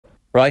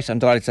Right, I'm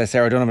delighted to say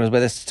Sarah Donovan is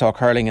with us to talk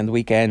hurling and the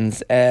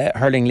weekend's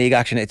hurling league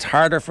action. It's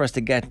harder for us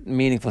to get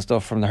meaningful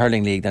stuff from the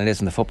hurling league than it is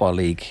from the football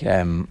league.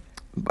 And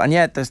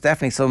yet there's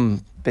definitely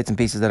some bits and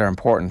pieces that are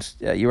important.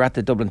 You were at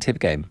the Dublin Tip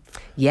game.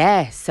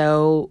 Yeah,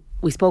 so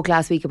we spoke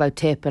last week about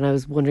Tip and I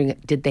was wondering,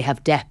 did they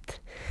have depth?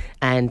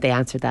 And they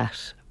answered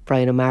that.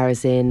 Brian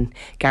O'Mara's in,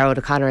 Garrod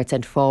O'Connor at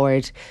centre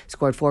forward,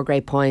 scored 4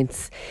 great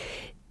points.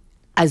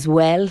 As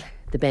well,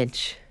 the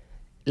bench.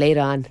 Late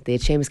on, they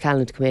had Seamus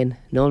Callan to come in,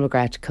 Noel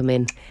McGrath to come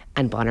in,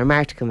 and Bonner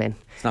Marr to come in.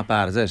 It's not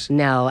bad, is it?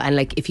 No, and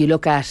like if you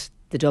look at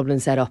the Dublin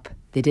setup,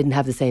 they didn't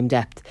have the same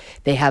depth.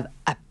 They have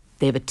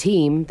a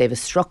team, they have a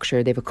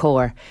structure, they have a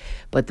core,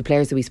 but the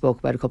players that we spoke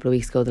about a couple of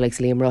weeks ago, the likes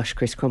of Liam Rush,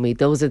 Chris Crummy,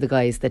 those are the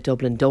guys that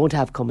Dublin don't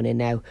have coming in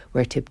now,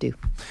 where Tip do.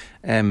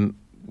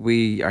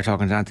 We are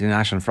talking to Anthony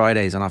Nash on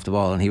Fridays on Off the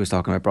Ball, and he was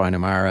talking about Brian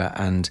O'Mara,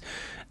 and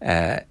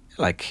I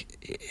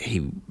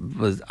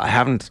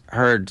haven't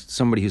heard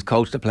somebody who's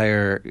coached a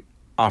player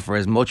offer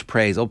as much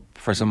praise up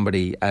for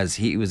somebody as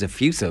he was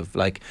effusive.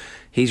 Like,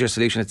 he's your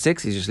solution at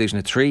 6, he's your solution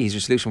at 3, he's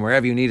your solution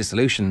wherever you need a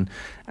solution,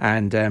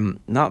 and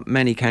not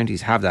many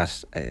counties have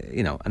that.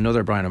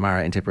 Another Brian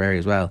O'Mara in Tipperary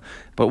as well.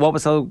 But what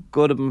was so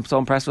good and so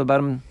impressive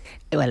about him?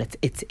 Well,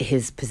 it's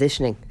his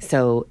positioning,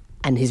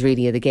 and his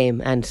reading of the game.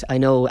 And I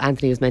know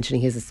Anthony was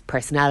mentioning his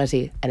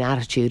personality and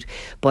attitude,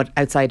 but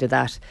outside of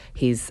that,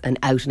 he's an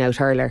out and out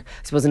hurler.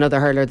 I suppose another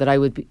hurler that I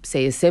would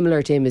say is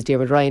similar to him is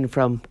Diarmuid Ryan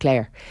from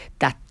Clare.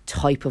 That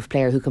type of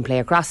player who can play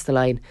across the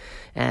line.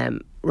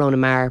 Ronan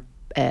Marr,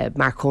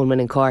 Mark Coleman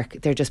in Cork,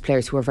 they're just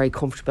players who are very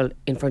comfortable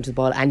in front of the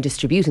ball and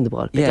distributing the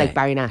ball, like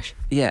Barry Nash.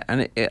 Yeah,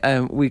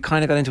 and we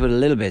kind of got into it a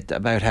little bit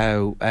about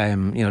how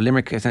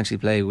Limerick essentially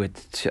play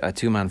with a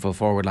 2-man full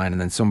forward line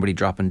and then somebody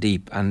dropping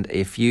deep, and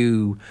if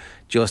you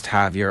just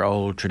have your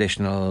old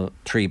traditional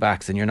 3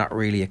 backs, then you're not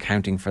really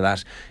accounting for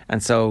that.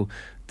 And so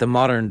the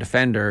modern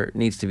defender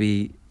needs to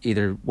be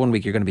either one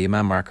week you're going to be a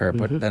man marker,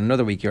 but then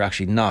another week you're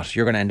actually not.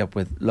 You're going to end up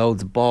with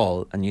loads of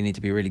ball and you need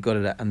to be really good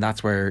at it, and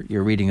that's where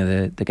your reading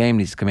of the game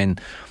needs to come in.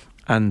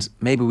 And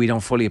maybe we don't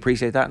fully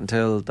appreciate that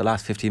until the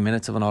last 15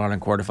 minutes of an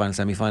All-Ireland quarter-final,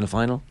 semi-final,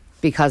 final.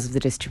 Because of the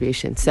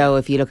distribution. So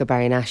if you look at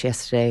Barry Nash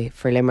yesterday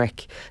for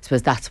Limerick, I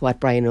suppose that's what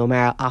Brian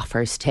O'Mara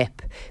offers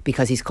Tip,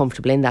 because he's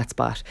comfortable in that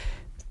spot.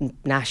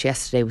 Nash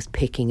yesterday was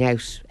picking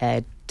out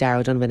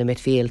Darragh Donovan in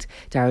midfield.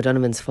 Darragh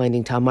Donovan's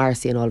finding Tom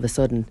Morrissey, and all of a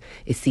sudden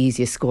it's the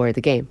easiest score of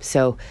the game.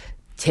 So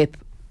Tip,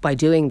 by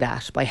doing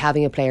that, by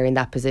having a player in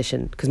that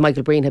position, because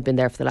Michael Breen had been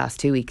there for the last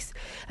 2 weeks,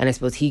 and I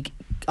suppose he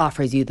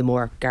offers you the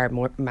more Garb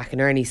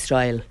McInerney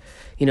style,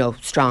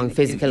 strong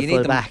physical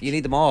full back. You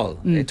need them all.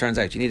 It turns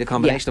out you need a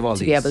combination of all these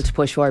to be able to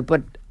push forward.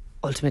 But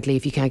ultimately,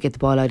 if you can't get the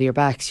ball out of your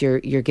backs, you're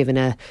given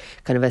a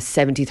kind of a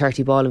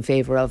 70-30 ball in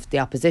favour of the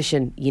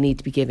opposition. You need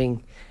to be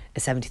giving a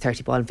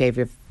 70-30 ball in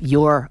favour of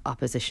your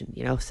opposition,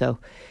 so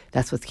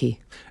that's what's key.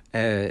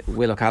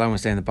 Will O'Callaghan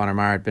was saying that Bonner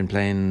Marr had been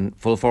playing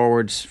full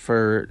forwards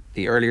for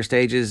the earlier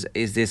stages.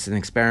 Is this an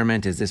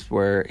experiment? Is this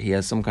where he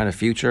has some kind of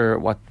future?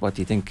 What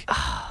do you think?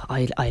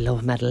 I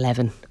love him at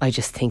 11. I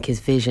just think his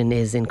vision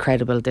is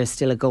incredible. There's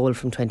still a goal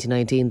from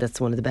 2019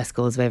 that's one of the best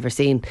goals I've ever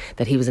seen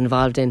that he was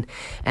involved in.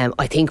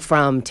 I think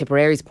from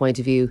Tipperary's point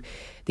of view,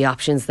 the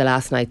options the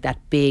last night, that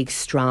big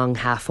strong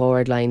half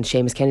forward line,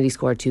 Seamus Kennedy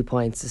scored 2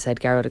 points. I said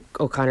Garrod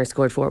O'Connor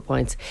scored 4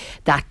 points.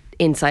 That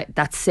inside,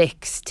 that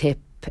 6 Tip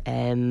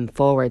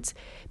forwards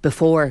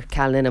before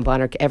Callan and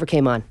Bonner ever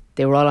came on,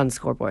 they were all on the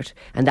scoreboard,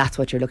 and that's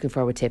what you're looking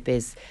for with Tip,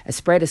 is a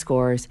spread of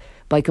scores.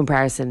 By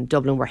comparison,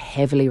 Dublin were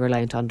heavily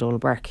reliant on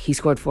Donald Burke. He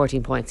scored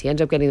 14 points. He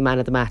ended up getting the man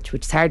of the match,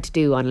 which is hard to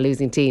do on a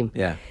losing team.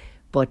 Yeah,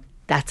 but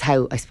that's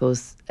how, I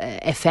suppose,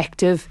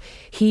 effective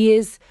he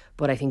is.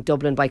 But I think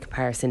Dublin, by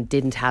comparison,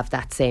 didn't have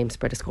that same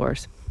spread of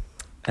scores.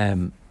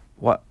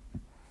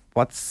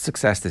 What's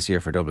success this year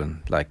for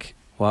Dublin? Like,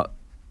 what?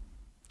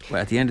 Well,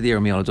 at the end of the year,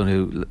 Micheál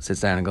O'Donoghue sits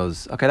down and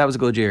goes, "Okay, that was a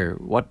good year.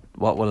 What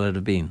will it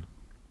have been?"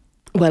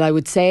 Well, I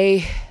would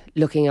say,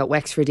 looking at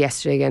Wexford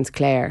yesterday against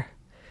Clare,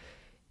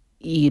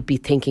 you'd be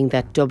thinking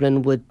that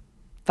Dublin would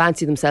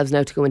fancy themselves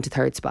now to go into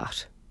 3rd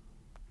spot.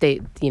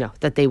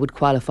 That they would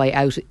qualify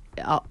out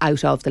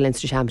of the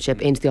Leinster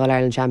Championship into the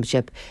All-Ireland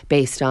Championship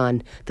based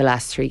on the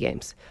last 3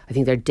 games. I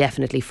think they're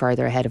definitely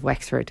further ahead of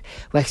Wexford.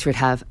 Wexford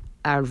have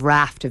a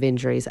raft of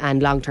injuries,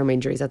 and long-term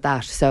injuries at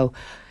that. So,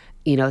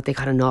 they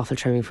got an awful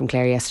trimming from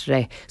Clare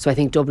yesterday. So I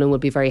think Dublin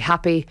would be very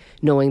happy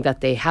knowing that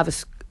they have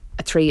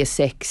a 3, a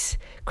 6,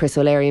 Chris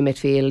O'Leary in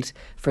midfield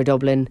for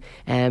Dublin.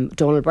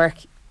 Donald Burke,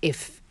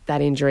 if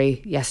that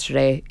injury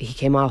yesterday, he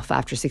came off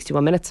after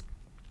 61 minutes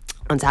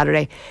on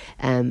Saturday.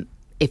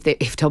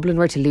 If Dublin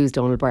were to lose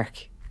Donald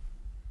Burke,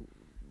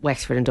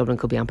 Wexford and Dublin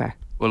could be on par.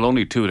 Well,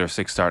 only 2 of their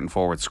 6 starting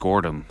forwards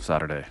scored on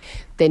Saturday.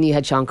 Then you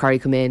had Sean Curry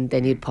come in.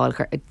 Then you had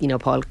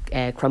Paul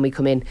Crummy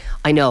come in.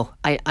 I know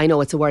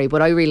it's a worry,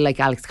 but I really like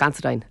Alex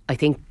Considine. I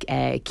think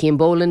Cian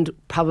Boland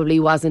probably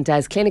wasn't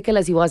as clinical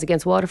as he was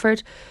against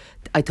Waterford.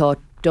 I thought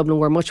Dublin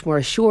were much more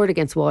assured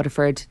against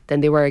Waterford than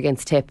they were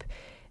against Tip.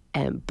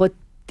 But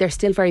they're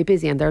still very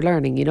busy and they're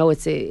learning.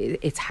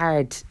 It's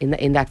hard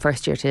in that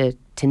first year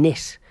to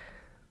knit.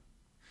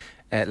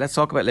 Let's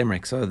talk about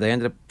Limerick. So they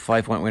ended up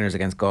 5-point winners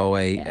against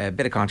Galway. A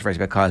bit of controversy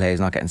about Kyle Hayes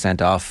not getting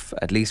sent off,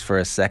 at least for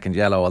a second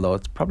yellow, although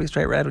it's probably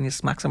straight red when you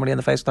smack somebody in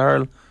the face with a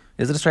hurl.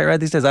 Is it a straight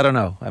red these days? I don't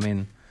know. I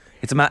mean,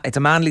 it's a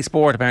manly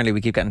sport, apparently,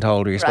 we keep getting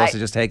told, where you're supposed to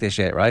just take this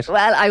shit, right?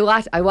 Well, I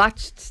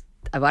watched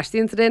the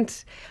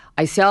incident.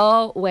 I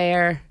saw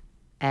where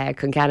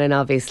Concannon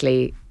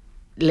obviously...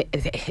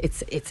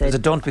 It's a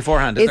dunk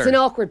beforehand. It's an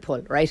awkward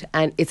pull, right?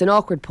 And it's an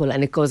awkward pull,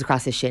 and it goes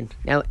across his shin.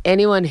 Now,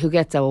 anyone who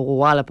gets a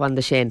wallop on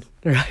the shin,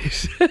 right?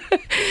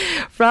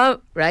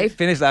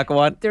 Finish that. Go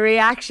on. The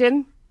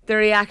reaction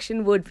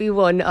would be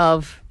one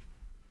of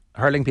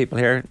hurling people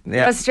here.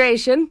 Yeah.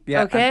 Frustration.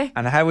 Yeah. Okay.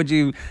 And how would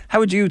you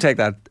take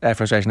that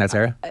frustration,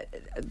 Sarah?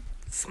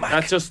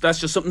 That's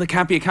just something that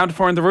can't be accounted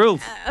for in the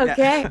rules.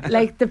 Okay,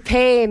 like the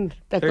pain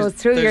that goes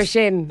through your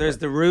shin. There's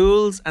the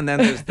rules, and then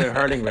there's the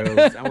hurling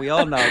rules, and we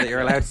all know that you're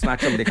allowed to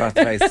smack somebody across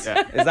the face.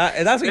 Yeah. Is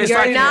that what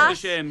you're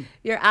not?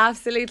 You're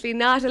absolutely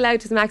not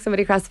allowed to smack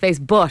somebody across the face.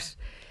 But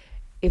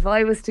if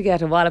I was to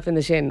get a wallop in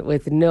the shin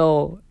with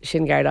no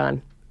shin guard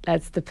on,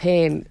 that's the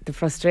pain. The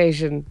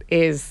frustration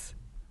is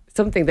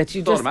something that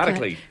you just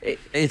automatically.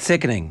 It's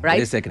sickening, right?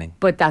 It is sickening.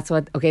 But that's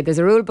what. Okay, there's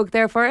a rule book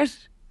there for it.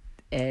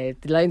 The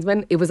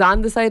linesman, it was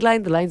on the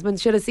sideline. The linesman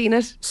should have seen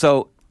it.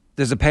 So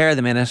there's a pair at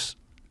the minute.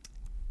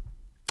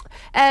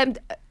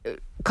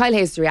 Kyle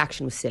Hayes'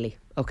 reaction was silly.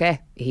 Okay,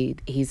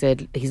 he's a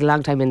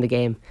long time in the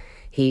game.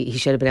 He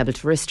should have been able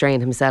to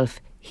restrain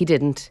himself. He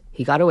didn't.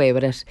 He got away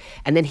with it,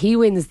 and then he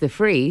wins the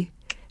free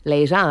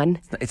late on.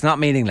 It's not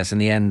meaningless in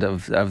the end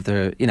of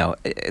the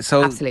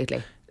So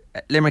absolutely,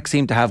 Limerick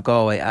seemed to have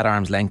Galway at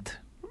arm's length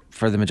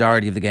for the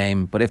majority of the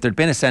game. But if there'd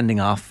been a sending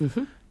off.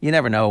 You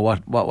never know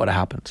what would have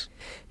happened.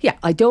 Yeah,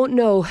 I don't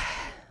know.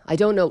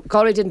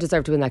 Galway didn't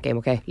deserve to win that game,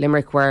 okay?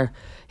 Limerick were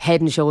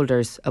head and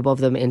shoulders above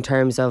them in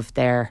terms of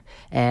their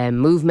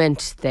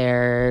movement,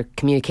 their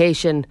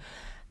communication,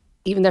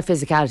 even their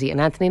physicality. And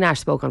Anthony Nash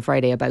spoke on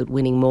Friday about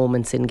winning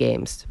moments in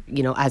games,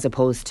 as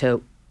opposed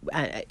to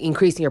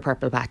increasing your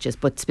purple patches,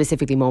 but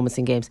specifically moments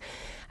in games.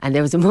 And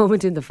there was a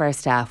moment in the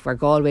first half where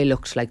Galway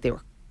looked like they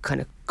were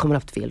kind of coming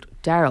up the field.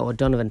 Darragh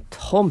O'Donovan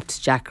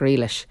thumped Jack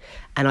Grealish,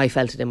 and I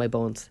felt it in my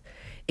bones.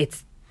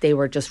 They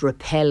were just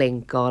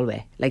repelling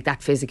Galway. Like,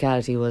 that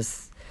physicality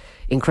was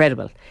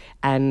incredible.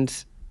 And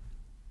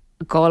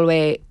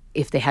Galway,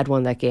 if they had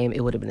won that game,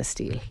 it would have been a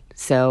steal.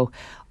 So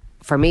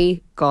for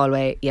me,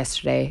 Galway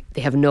yesterday,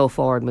 they have no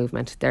forward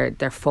movement.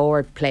 Their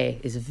forward play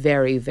is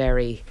very,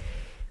 very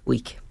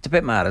weak. It's a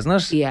bit mad, isn't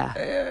it?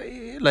 Yeah.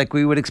 Like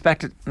we would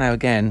expect it now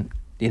again.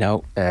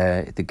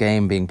 The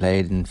game being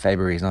played in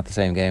February is not the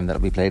same game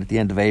that'll be played at the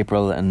end of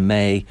April and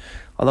May.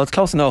 Although it's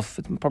close enough,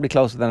 it's probably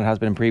closer than it has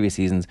been in previous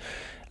seasons.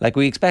 Like,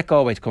 we expect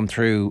Galway to come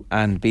through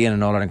and be in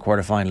an All-Ireland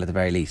quarter-final at the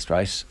very least,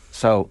 right?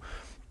 So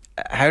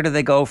how do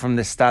they go from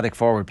this static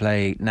forward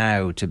play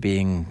now to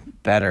being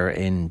better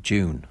in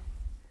June?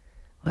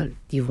 Well,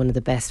 you've one of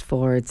the best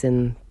forwards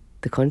in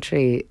the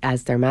country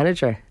as their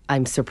manager.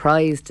 I'm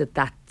surprised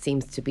that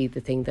seems to be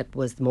the thing that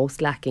was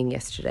most lacking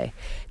yesterday.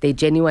 They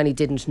genuinely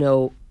didn't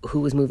know who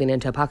was moving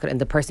into a pocket, and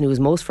the person who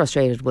was most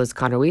frustrated was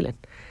Conor Whelan.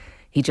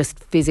 He just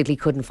physically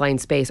couldn't find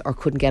space or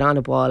couldn't get on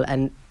a ball,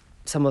 and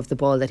some of the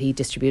ball that he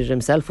distributed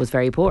himself was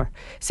very poor.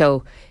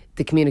 So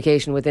the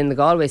communication within the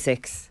Galway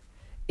six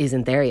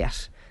isn't there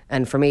yet.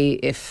 And for me,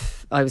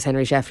 if I was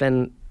Henry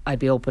Shefflin, I'd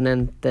be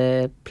opening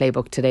the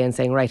playbook today and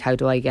saying, right, how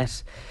do I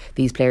get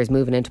these players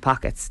moving into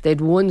pockets? They'd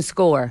one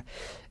score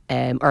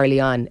early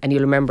on, and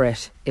you'll remember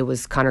it. It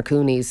was Conor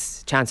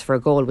Cooney's chance for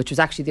a goal, which was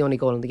actually the only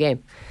goal in the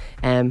game.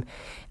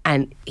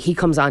 And he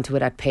comes onto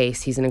it at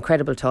pace. He's an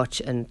incredible touch,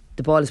 and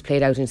the ball is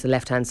played out into the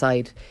left-hand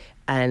side,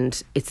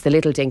 and it's the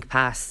little dink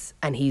pass,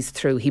 and he's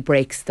through. He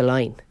breaks the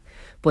line.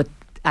 But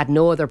at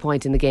no other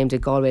point in the game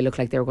did Galway look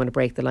like they were going to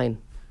break the line.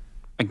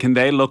 And can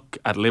they look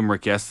at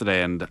Limerick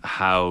yesterday and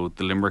how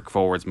the Limerick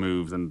forwards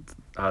moved and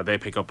how they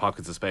pick up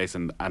pockets of space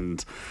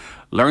and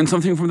learn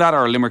something from that? Or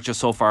are Limerick just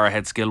so far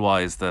ahead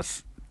skill-wise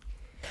that...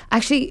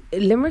 Actually,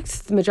 the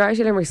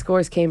majority of Limerick's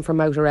scores came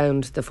from out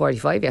around the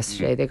 45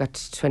 yesterday. They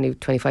got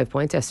 25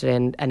 points yesterday,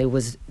 and it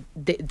was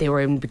they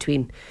were in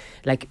between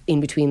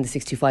the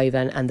 65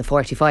 and the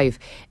 45.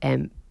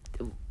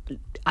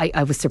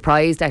 I was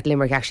surprised at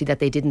Limerick actually that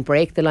they didn't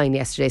break the line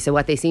yesterday. So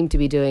what they seem to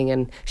be doing,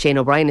 and Shane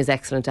O'Brien is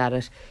excellent at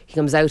it, he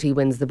comes out, he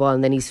wins the ball,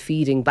 and then he's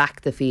feeding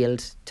back the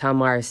field. Tom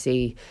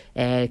Morrissey,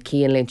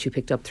 Cian Lynch, who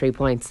picked up 3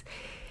 points.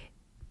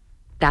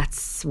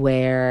 That's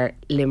where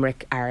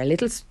Limerick are a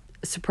little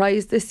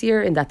surprised this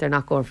year in that they're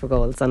not going for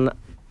goals. And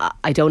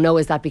I don't know,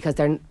 is that because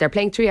they're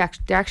playing three?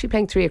 They're actually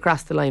playing three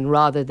across the line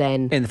rather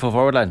than in the full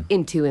forward line,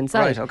 in two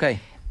inside. Right. Okay.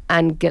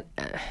 And get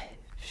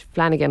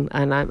Flanagan,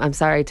 and I'm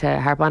sorry to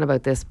harp on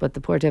about this, but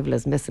the poor devil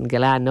is missing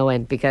Gillan no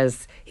end,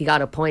 because he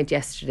got a point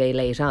yesterday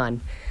late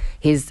on.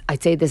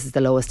 I'd say this is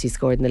the lowest he's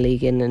scored in the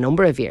league in a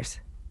number of years.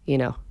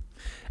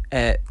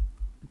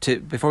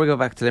 Before we go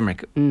back to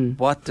Limerick,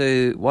 what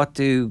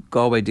do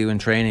Galway do in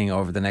training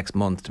over the next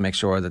month to make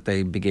sure that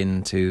they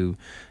begin to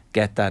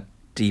get that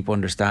deep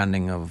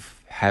understanding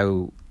of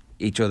how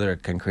each other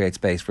can create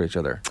space for each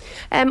other?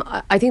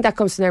 I think that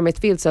comes from their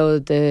midfield. So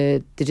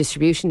the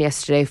distribution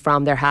yesterday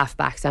from their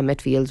half-backs and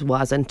midfields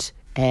wasn't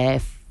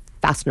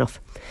fast enough.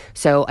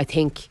 So I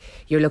think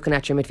you're looking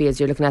at your midfields,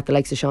 you're looking at the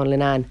likes of Sean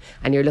Linan,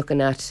 and you're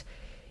looking at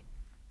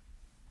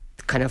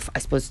kind of, I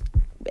suppose,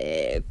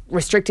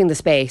 restricting the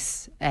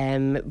space,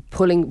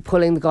 pulling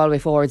the Galway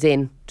forwards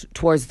in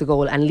towards the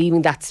goal and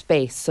leaving that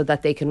space so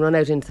that they can run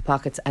out into the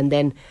pockets, and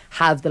then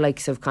have the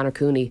likes of Conor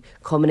Cooney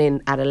coming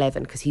in at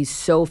 11, because he's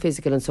so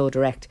physical and so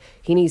direct.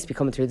 He needs to be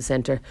coming through the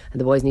centre, and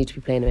the boys need to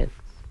be playing him in.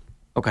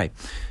 Okay,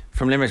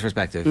 from Limerick's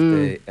perspective,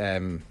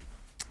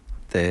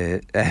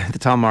 the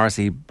Tom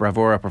Morrissey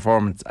bravura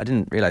performance, I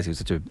didn't realise he was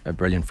such a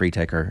brilliant free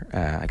taker.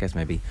 I guess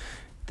maybe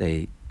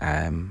they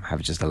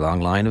have just a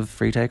long line of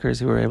free takers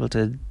who are able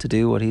to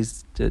do what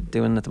he's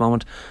doing at the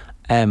moment.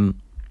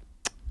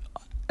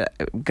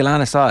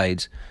 Galan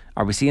aside,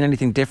 are we seeing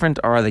anything different,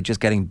 or are they just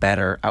getting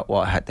better at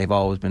what they've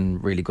always been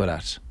really good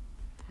at?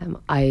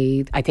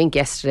 I think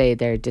yesterday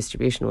their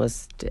distribution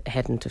was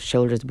heading to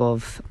shoulders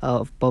above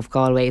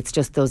Galway. It's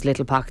just those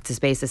little pockets of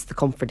space. It's the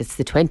comfort. It's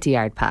the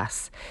 20-yard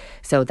pass.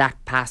 So that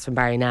pass from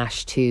Barry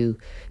Nash to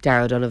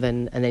Darragh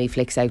O'Donovan, and then he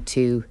flicks out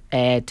to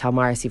Tom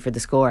Morrissey for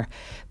the score.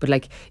 But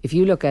like, if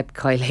you look at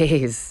Kyle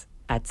Hayes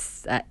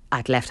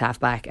at left half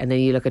back, and then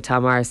you look at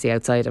Tom Morrissey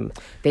outside him,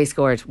 they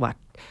scored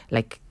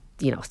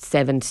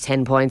 7 to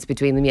 10 points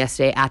between them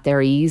yesterday at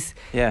their ease.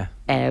 Yeah.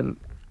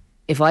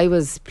 If I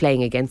was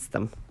playing against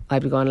them,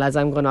 I'd be going, lads,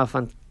 I'm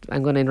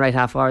going in right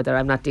half forward there.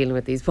 I'm not dealing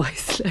with these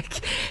boys. Like,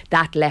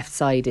 that left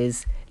side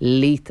is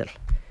lethal.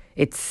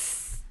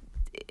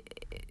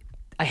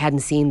 I hadn't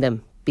seen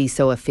them be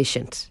so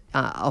efficient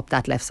up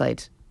that left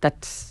side.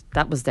 That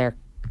was the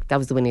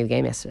winning of the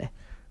game yesterday.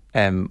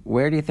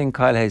 Where do you think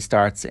Kyle Hayes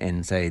starts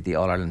in, say, the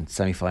All Ireland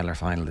semi-final or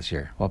final this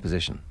year? What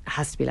position? It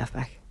has to be left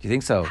back. Do you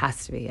think so? It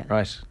has to be, yeah.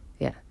 Right.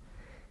 Yeah.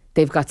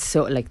 They've got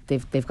so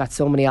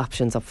many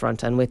options up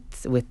front, and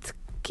with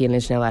Cian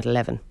Lynch now at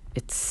 11.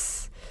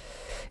 It's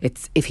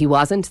if he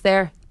wasn't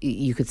there,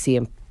 you could see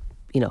him,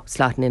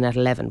 slotting in at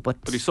 11. But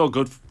he's so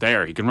good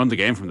there. He can run the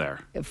game from there.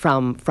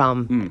 From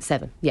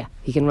 7, yeah,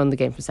 he can run the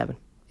game from 7.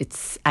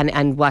 It's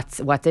and what's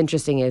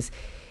interesting is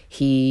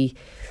he's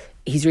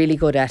really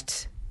good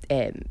at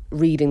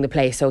reading the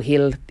play. So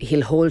he'll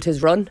hold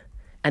his run,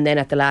 and then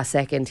at the last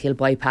second he'll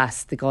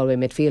bypass the Galway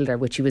midfielder,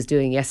 which he was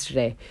doing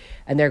yesterday,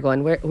 and they're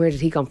going, where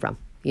did he come from?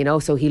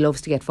 So he loves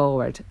to get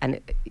forward,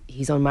 and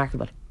he's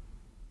unmarkable.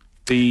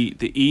 The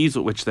ease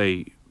at which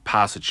they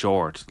pass it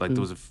short, like there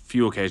was a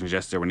few occasions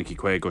yesterday when Nicky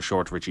Quaid goes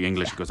short to Richie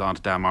English, goes on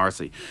to Dan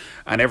Morrissey,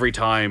 and every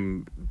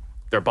time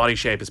their body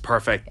shape is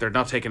perfect, they're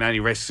not taking any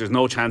risks, there's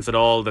no chance at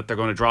all that they're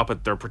going to drop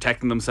it, they're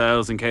protecting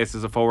themselves in case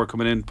there's a forward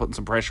coming in, putting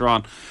some pressure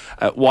on.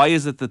 Why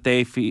is it that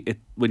they feel it,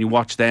 when you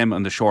watch them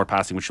on the short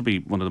passing, which should be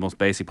one of the most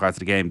basic parts of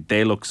the game,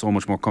 they look so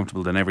much more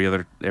comfortable than every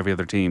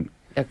other team?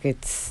 Look,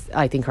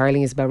 I think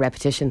hurling is about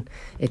repetition.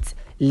 It's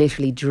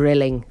literally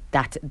drilling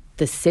that.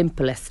 The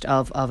simplest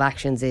of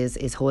actions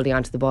is holding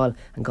onto the ball,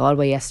 and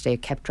Galway yesterday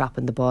kept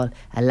dropping the ball,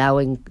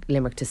 allowing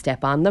Limerick to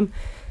step on them.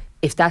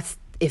 If that's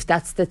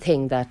the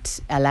thing that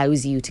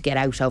allows you to get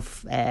out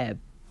of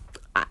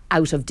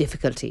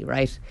difficulty,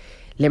 right?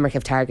 Limerick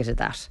have targeted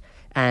that,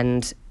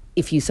 and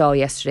if you saw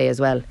yesterday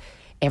as well,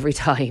 every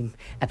time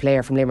a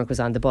player from Limerick was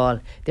on the ball,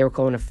 they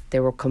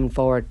were coming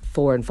forward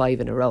 4 and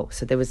 5 in a row.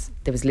 So there was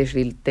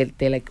literally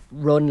they like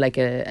run like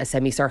a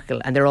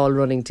semicircle, and they're all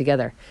running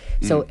together.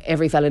 So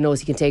every fella knows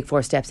he can take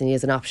 4 steps, and he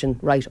has an option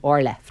right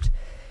or left.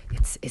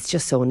 It's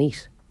just so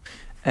neat.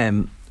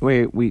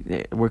 We're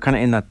kind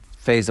of in that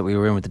phase that we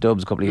were in with the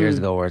Dubs a couple of years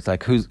ago, where it's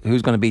like who's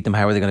going to beat them,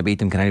 how are they going to beat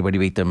them, can anybody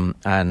beat them?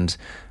 And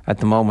at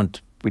the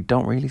moment we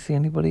don't really see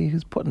anybody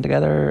who's putting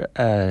together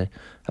a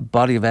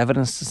body of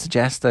evidence to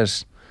suggest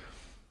that,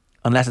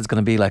 unless it's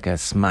going to be like a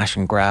smash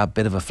and grab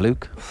bit of a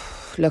fluke.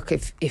 Look,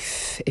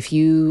 if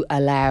you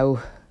allow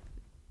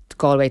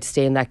Galway to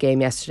stay in that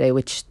game yesterday,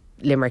 which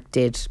Limerick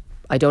did,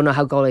 I don't know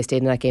how Galway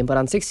stayed in that game, but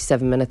on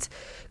 67 minutes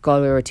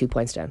Galway were 2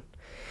 points down,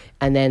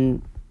 and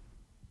then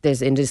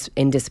there's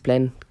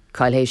indiscipline.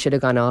 Kyle Hayes should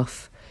have gone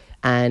off,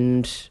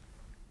 and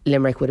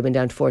Limerick would have been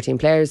down to 14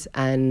 players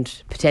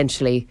and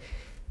potentially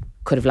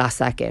could have lost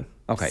that game.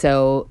 Okay.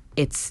 So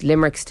it's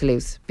Limerick's to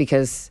lose,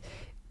 because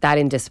that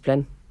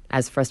indiscipline,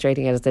 as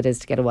frustrating as it is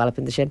to get a wallop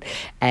in the shin,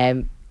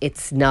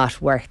 it's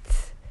not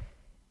worth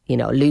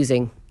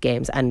losing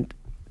games, and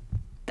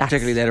that's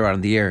particularly later on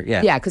in the year.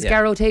 Yeah, because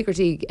Garrow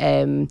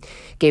Takerty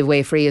gave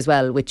away free as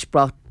well, which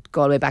brought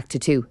Galway back to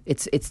 2.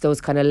 It's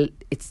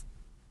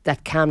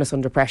that calmness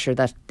under pressure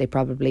that they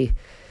probably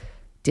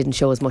didn't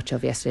show as much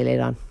of yesterday late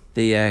on.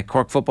 The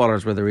Cork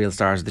footballers were the real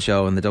stars of the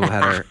show in the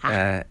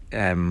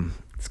doubleheader,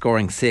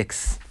 scoring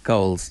 6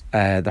 goals.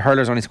 The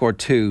hurlers only scored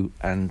 2,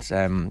 and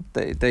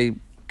they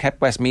kept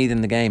Westmeath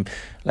in the game.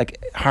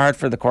 Like, hard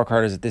for the Cork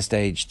hurlers at this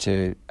stage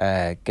to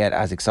get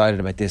as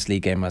excited about this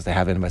league game as they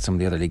have been about some of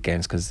the other league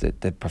games, because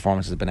the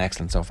performance has been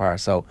excellent so far.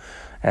 So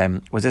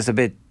was this a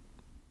bit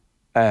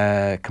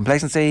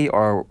complacency,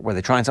 or were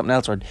they trying something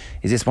else, or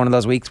is this one of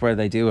those weeks where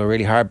they do a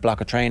really hard block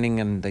of training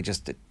and they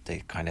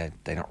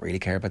don't really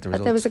care about the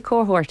results? There was a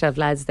cohort of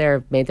lads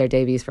there made their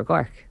debuts for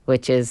Cork,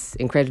 which is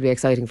incredibly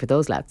exciting for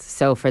those lads.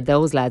 So for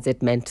those lads,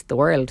 it meant the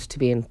world to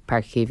be in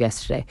Páirc Uí Chaoimh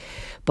yesterday.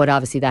 But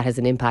obviously that has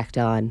an impact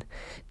on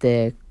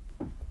the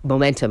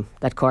momentum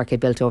that Cork had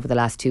built over the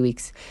last 2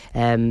 weeks.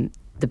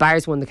 The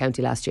Bars won the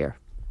county last year,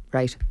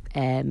 right?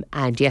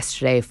 And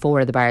yesterday 4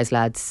 of the Bars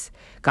lads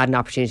got an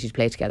opportunity to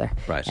play together.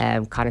 Right.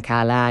 Conor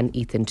Callahan,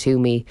 Ethan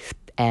Toomey,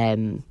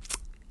 Brian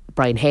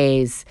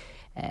Hayes,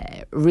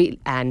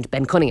 and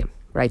Ben Cunningham,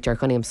 right, Ger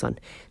Cunningham's son.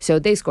 So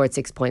they scored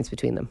 6 points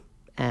between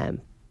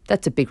them.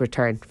 That's a big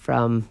return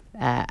from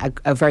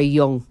a very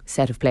young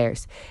set of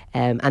players.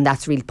 And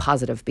that's really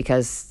positive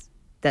because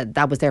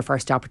that was their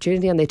first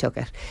opportunity and they took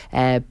it.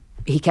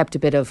 He kept a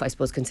bit of, I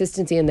suppose,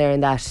 consistency in there in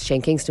that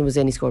Shane Kingston was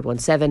in, he scored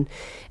 1-7.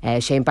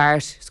 Shane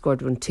Barrett scored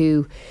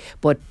 1-2.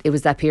 But it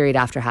was that period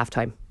after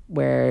half-time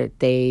where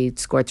they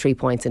scored 3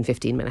 points in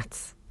 15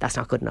 minutes. That's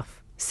not good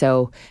enough.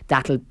 So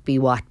that'll be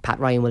what Pat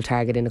Ryan will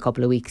target in a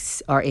couple of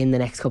weeks, or in the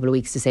next couple of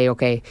weeks, to say,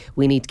 okay,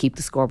 we need to keep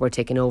the scoreboard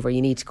ticking over.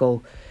 You need to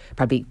go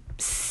probably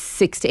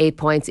 6 to 8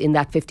 points in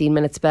that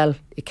 15-minute spell.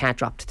 It can't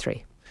drop to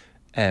 3.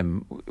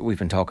 We've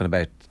been talking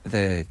about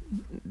the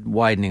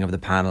widening of the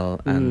panel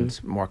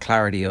and more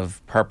clarity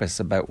of purpose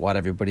about what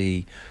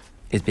everybody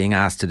is being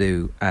asked to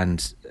do,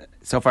 and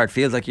so far it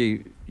feels like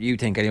you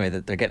think anyway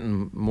that they're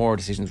getting more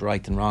decisions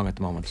right than wrong at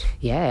the moment.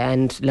 Yeah,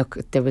 and look,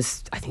 there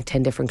was I think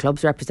 10 different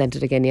clubs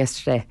represented again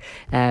yesterday,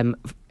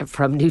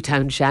 from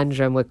Newtown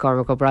Shandrum with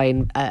Cormac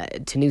O'Brien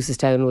to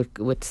Newcestown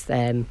with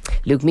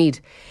Luke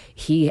Mead.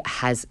 He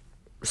has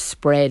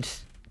spread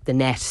the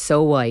net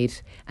so wide,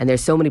 and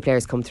there's so many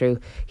players come through.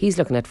 He's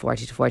looking at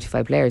 40 to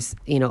 45 players,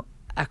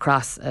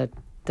 across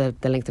the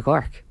length of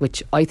Cork,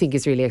 which I think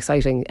is really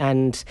exciting.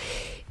 And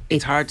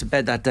it's hard to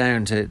bed that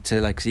down to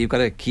so you've got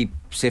to keep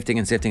sifting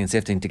and sifting and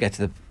sifting to get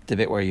to the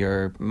bit where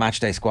your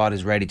matchday squad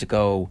is ready to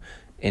go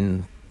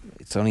in.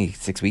 It's only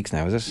 6 weeks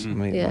now, is it? I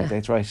mean, yeah.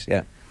 That's right,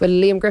 yeah. Well,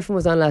 Liam Griffin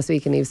was on last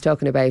week and he was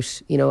talking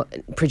about,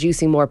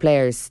 producing more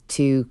players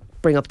to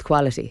bring up the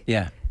quality.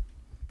 Yeah.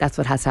 That's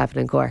what has to happen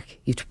in Cork.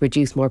 You have to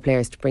produce more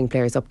players to bring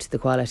players up to the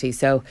quality.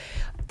 So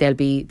there'll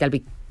be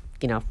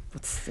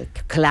what's the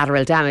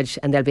collateral damage,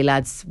 and there'll be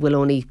lads will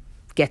only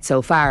get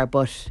so far,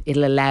 but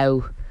it'll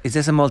allow. Is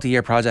this a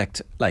multi-year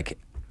project, like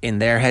in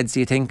their heads,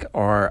 do you think,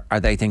 or are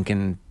they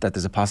thinking that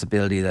there's a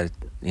possibility that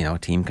a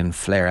team can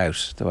flare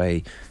out the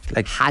way?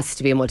 Like, has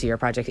to be a multi-year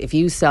project. If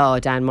you saw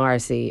Dan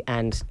Morrissey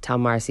and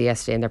Tom Morrissey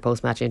yesterday in their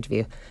post-match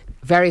interview,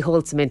 very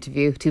wholesome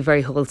interview, 2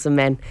 very wholesome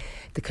men.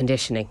 The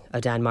conditioning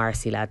of Dan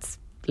Morrissey, lads.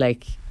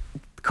 Like,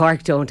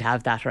 Cork don't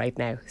have that right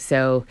now.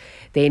 So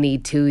they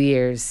need 2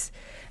 years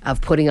of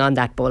putting on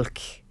that bulk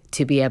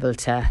to be able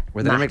to.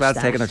 Were the Limerick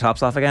lads taking their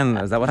tops off again?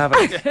 Is that what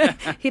happened?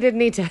 He didn't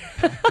need to.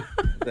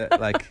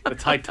 The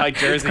tight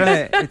jersey.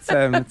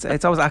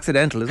 It's always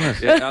accidental, isn't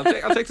it? Yeah,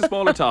 I'll take the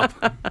smaller top.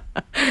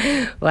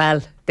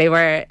 Well, they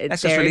were.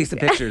 Let's just release the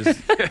pictures.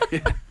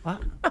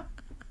 What?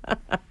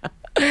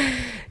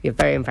 You're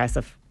very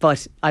impressive.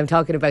 But I'm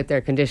talking about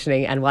their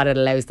conditioning and what it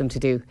allows them to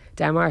do.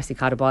 Dan Morrissey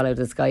caught a ball out of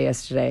the sky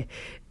yesterday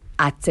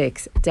at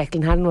 6.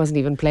 Declan Hannon wasn't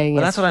even playing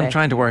yesterday. That's what I'm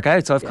trying to work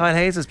out. So if Kyle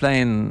Hayes is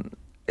playing,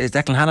 is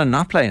Declan Hannon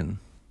not playing?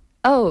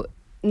 Oh,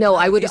 no,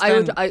 I would,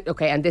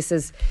 okay, and this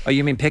is... Oh,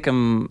 you mean pick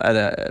him at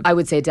a... I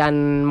would say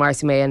Dan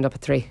Morrissey may end up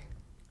at 3.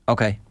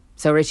 Okay.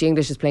 So Richie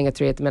English is playing at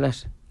 3 at the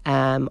minute.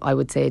 I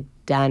would say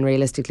Dan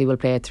realistically will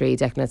play at 3,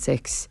 Declan at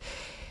 6.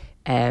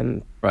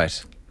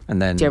 Right.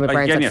 And then Jeremy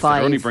Burns at 5.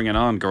 They're only bringing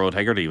on Gerard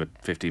Hegarty with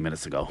 15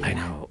 minutes to go. I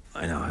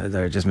know.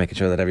 They're just making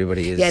sure that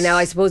everybody is. Yeah. Now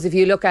I suppose if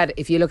you look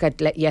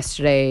at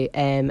yesterday,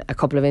 a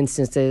couple of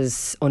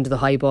instances under the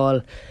high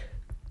ball,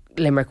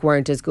 Limerick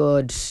weren't as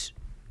good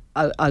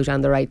out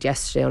on the right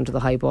yesterday under the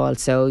high ball.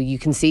 So you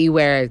can see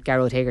where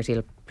Gerard Hegarty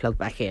will plug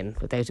back in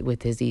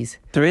with his ease.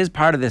 There is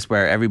part of this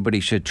where everybody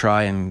should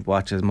try and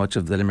watch as much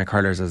of the Limerick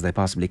hurlers as they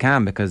possibly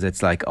can, because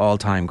it's like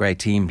all-time great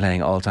team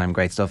playing all-time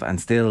great stuff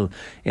and still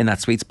in that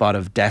sweet spot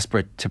of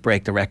desperate to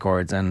break the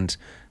records and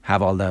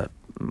have all the...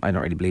 I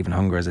don't really believe in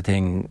hunger as a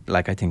thing.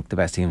 Like, I think the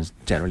best teams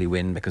generally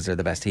win because they're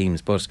the best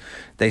teams, but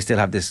they still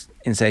have this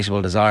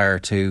insatiable desire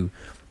to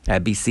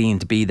be seen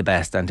to be the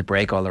best and to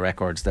break all the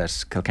records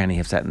that Kilkenny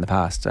have set in the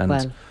past. And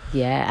well,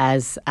 yeah,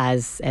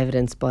 as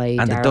evidenced by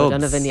Darragh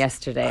Donovan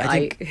yesterday.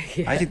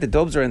 I think the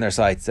Dubs are in their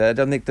sights. I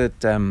don't think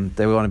that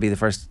they want to be the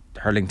first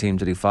hurling team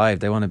to do 5.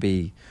 They want to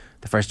be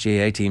the first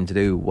GAA team to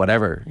do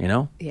whatever,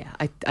 Yeah,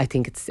 I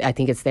think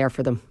it's there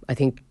for them. I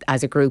think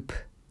as a group,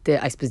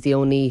 I suppose the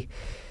only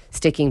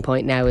sticking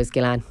point now is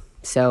Gillan.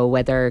 So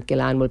whether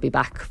Gillan will be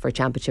back for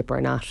championship or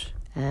not.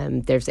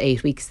 There's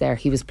 8 weeks there.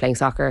 He was playing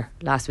soccer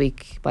last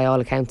week by all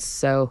accounts,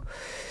 so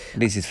at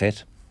least he's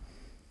fit.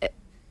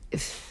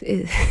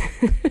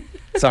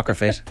 Soccer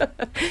fit.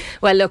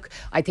 Well, look,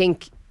 I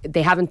think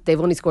they've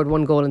only scored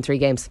 1 goal in 3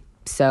 games,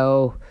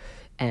 so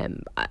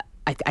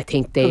I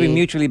think it'll be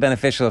mutually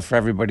beneficial for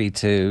everybody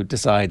to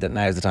decide that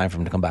now is the time for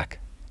him to come back.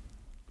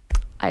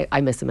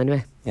 I miss him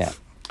anyway. Yeah.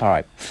 All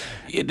right.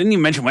 You didn't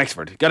even mention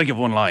Wexford. Got to give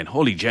one line.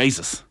 Holy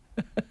Jesus.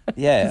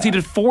 Yeah.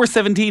 Conceded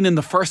 4-17 in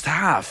the first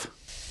half.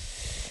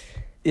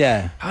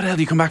 Yeah. How the hell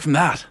do you come back from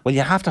that? Well,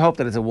 you have to hope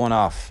that it's a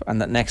one-off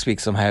and that next week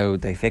somehow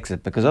they fix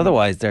it, because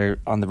otherwise they're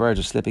on the verge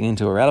of slipping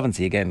into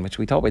irrelevancy again, which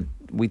we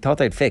thought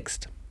they'd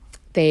fixed.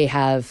 They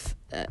have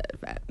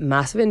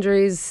massive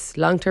injuries,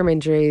 long-term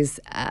injuries.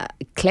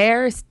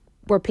 Clare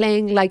were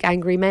playing like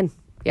angry men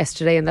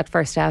yesterday in that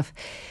first half.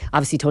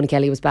 Obviously, Tony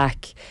Kelly was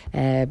back.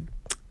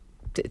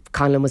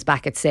 Conlon was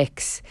back at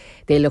 6.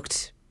 They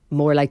looked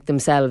more like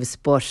themselves,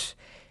 but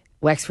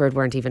Wexford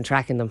weren't even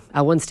tracking them.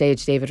 At one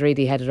stage, David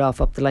Reedy headed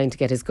off up the line to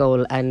get his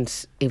goal,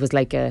 and it was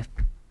like a...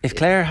 If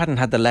Clare hadn't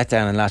had the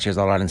letdown in last year's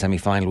All-Ireland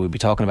semi-final, we'd be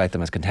talking about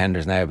them as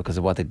contenders now because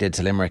of what they did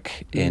to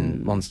Limerick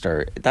in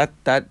Munster.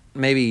 That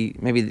maybe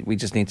we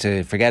just need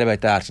to forget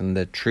about that, and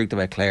the truth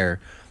about Clare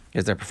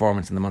is their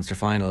performance in the Munster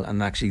final,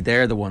 and actually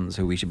they're the ones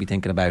who we should be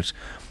thinking about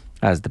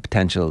as the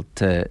potential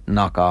to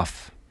knock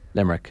off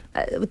Limerick.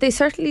 But they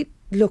certainly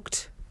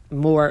looked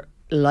more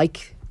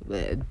like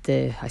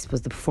the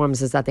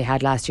performances that they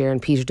had last year. And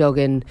Peter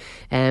Duggan,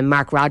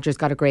 Mark Rogers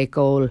got a great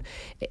goal.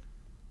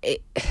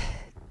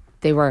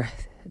 They were...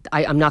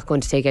 I'm not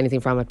going to take anything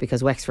from it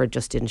because Wexford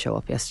just didn't show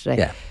up yesterday.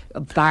 Yeah.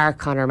 Bar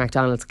Conor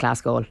MacDonald's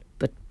class goal.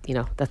 But,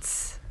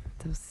 that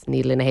was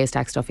needle in a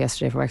haystack stuff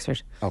yesterday for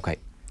Wexford. Okay.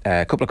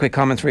 A couple of quick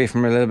comments for you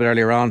from a little bit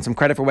earlier on. Some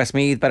credit for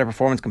Westmeath, better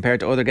performance compared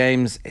to other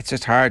games. It's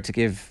just hard to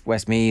give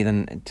Westmeath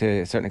and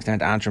to a certain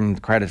extent Antrim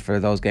credit for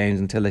those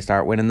games until they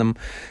start winning them.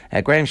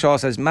 Graham Shaw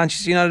says,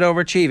 Manchester United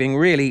overachieving.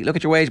 Really, look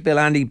at your wage bill,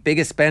 Andy.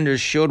 Biggest spenders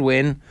should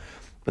win.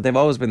 But they've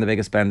always been the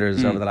biggest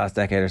spenders over the last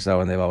decade or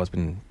so, and they've always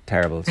been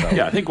terrible. So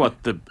Yeah, I think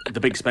what the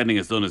big spending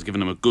has done is given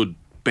them a good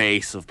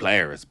base of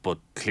players, but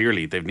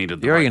clearly they've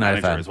needed the You're a right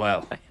United manager fan as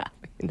well.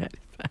 United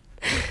fan.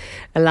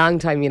 A long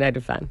time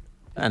United fan.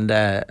 And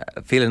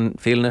feeling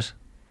it.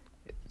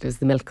 It was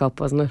the Milk Cup,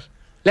 wasn't it?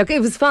 Look, it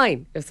was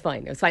fine. It was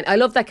fine. I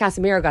love that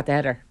Casemiro got the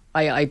header.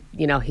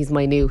 He's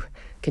my new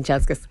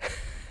Kanchelskis.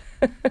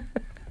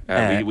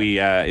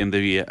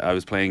 I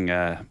was playing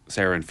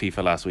Sarah in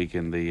FIFA last week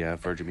in the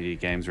Virgin Media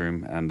Games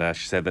room, and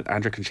she said that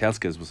Andrea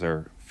Kanchelskis was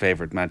her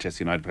favourite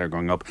Manchester United player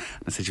growing up,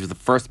 and I said she was the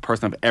first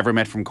person I've ever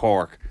met from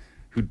Cork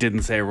who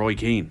didn't say Roy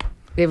Keane.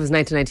 It was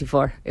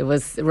 1994. It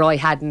was Roy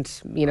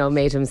hadn't,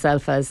 made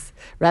himself as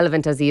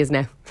relevant as he is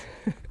now.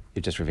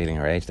 You're just revealing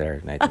her age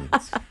there, Nathan.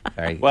 It's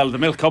very... Well, the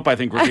Milk Cup, I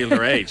think, revealed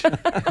her age.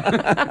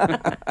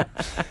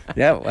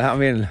 Yeah, well, I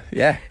mean,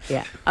 yeah.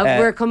 Yeah.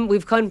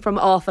 We've come from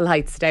awful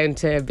heights down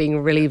to being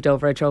relieved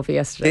over a trophy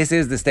yesterday. This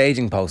is the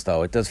staging post,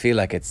 though. It does feel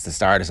like it's the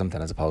start of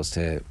something as opposed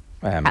to...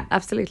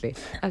 Absolutely.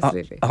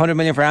 100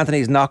 million for Anthony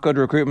is not good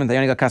recruitment. They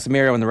only got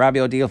Casemiro and the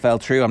Rabiot deal fell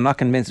through. I'm not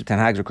convinced of Ten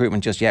Hag's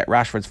recruitment just yet.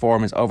 Rashford's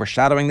form is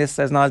overshadowing this,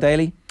 says Niall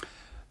Daly.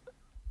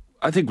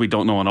 I think we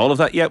don't know on all of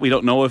that yet. We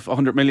don't know if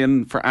 100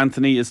 million for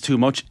Anthony is too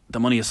much. The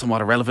money is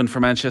somewhat irrelevant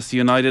for Manchester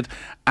United.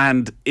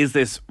 And is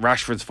this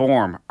Rashford's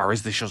form, or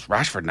is this just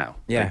Rashford now?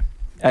 Yeah.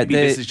 Maybe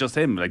this is just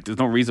him. There's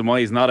no reason why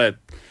he's not a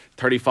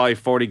 35,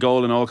 40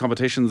 goal in all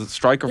competitions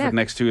striker for the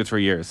next 2 or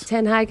 3 years.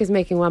 Ten Hag is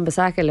making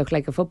Wan-Bissaka look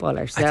like a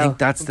footballer. So I think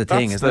that's the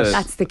thing, isn't it?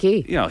 That's the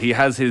key. He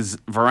has his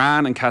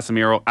Varane and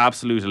Casemiro,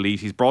 absolute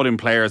elite. He's brought in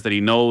players that he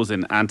knows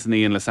in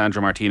Anthony and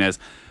Lisandro Martinez.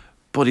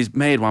 But he's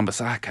made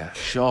Wan-Bissaka,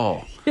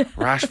 Shaw,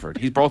 Rashford.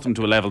 He's brought them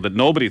to a level that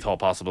nobody thought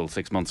possible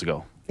 6 months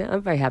ago. Yeah,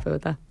 I'm very happy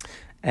with that.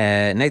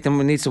 Nathan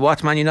needs to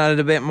watch Man United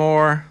a bit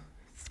more.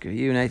 Screw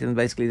you, Nathan.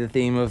 Basically, the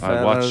theme of.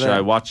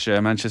 I watch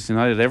Manchester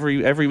United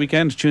every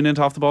weekend. Tune in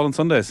to Off the Ball on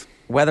Sundays.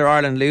 Whether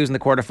Ireland lose in the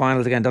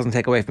quarterfinals again doesn't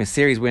take away from a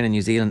series win in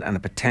New Zealand and a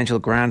potential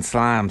Grand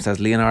Slam, says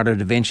Leonardo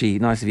da Vinci.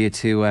 Nice of you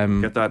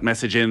to get that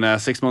message in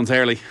 6 months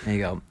early. There you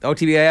go.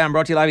 OTB AM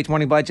brought to you live each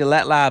morning by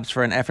Gillette Labs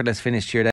for an effortless finish to your day.